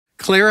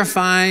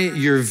Clarify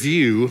your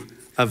view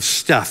of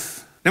stuff.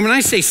 Now, when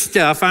I say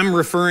stuff, I'm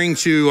referring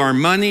to our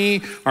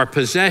money, our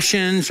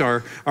possessions,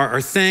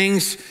 our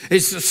things.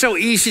 It's so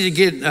easy to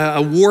get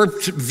a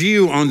warped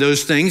view on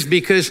those things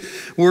because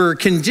we're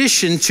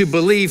conditioned to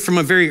believe from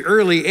a very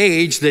early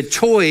age that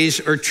toys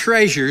or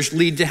treasures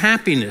lead to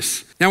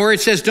happiness. Now, where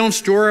it says, don't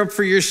store up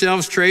for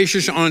yourselves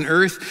treasures on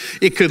earth,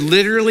 it could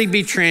literally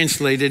be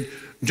translated,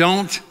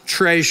 don't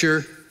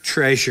treasure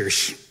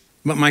treasures.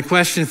 But my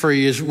question for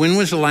you is, when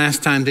was the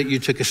last time that you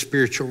took a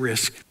spiritual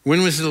risk?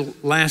 When was the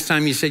last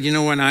time you said, you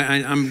know what,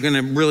 I'm going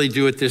to really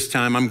do it this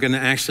time. I'm going to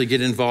actually get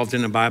involved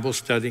in a Bible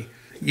study.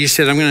 You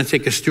said, I'm going to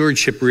take a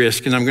stewardship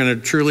risk and I'm going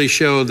to truly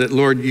show that,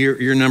 Lord,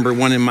 you're number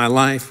one in my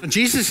life.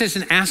 Jesus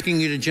isn't asking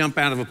you to jump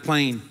out of a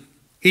plane.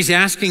 He's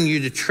asking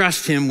you to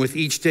trust him with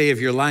each day of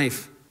your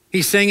life.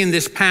 He's saying in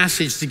this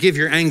passage to give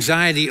your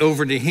anxiety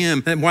over to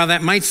him. And while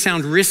that might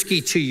sound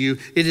risky to you,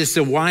 it is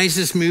the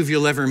wisest move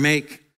you'll ever make.